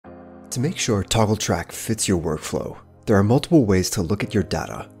To make sure Toggl Track fits your workflow, there are multiple ways to look at your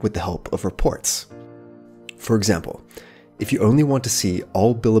data with the help of reports. For example, if you only want to see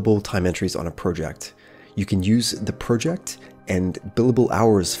all billable time entries on a project, you can use the project and billable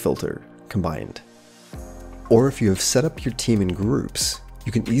hours filter combined. Or if you have set up your team in groups,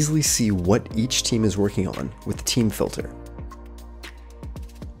 you can easily see what each team is working on with the team filter.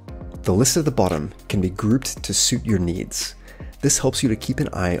 The list at the bottom can be grouped to suit your needs. This helps you to keep an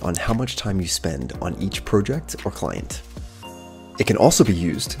eye on how much time you spend on each project or client. It can also be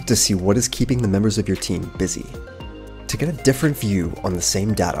used to see what is keeping the members of your team busy. To get a different view on the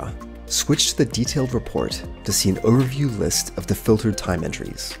same data, switch to the detailed report to see an overview list of the filtered time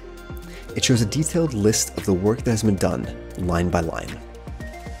entries. It shows a detailed list of the work that has been done, line by line.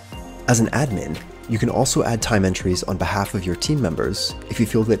 As an admin, you can also add time entries on behalf of your team members if you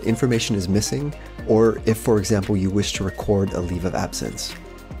feel that information is missing, or if, for example, you wish to record a leave of absence.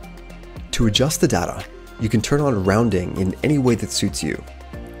 To adjust the data, you can turn on rounding in any way that suits you.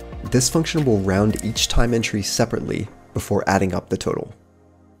 This function will round each time entry separately before adding up the total.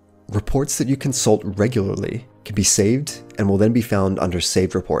 Reports that you consult regularly can be saved and will then be found under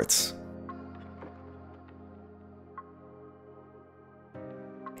Saved Reports.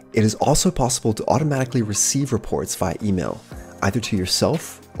 It is also possible to automatically receive reports via email, either to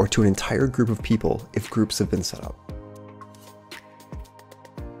yourself or to an entire group of people if groups have been set up.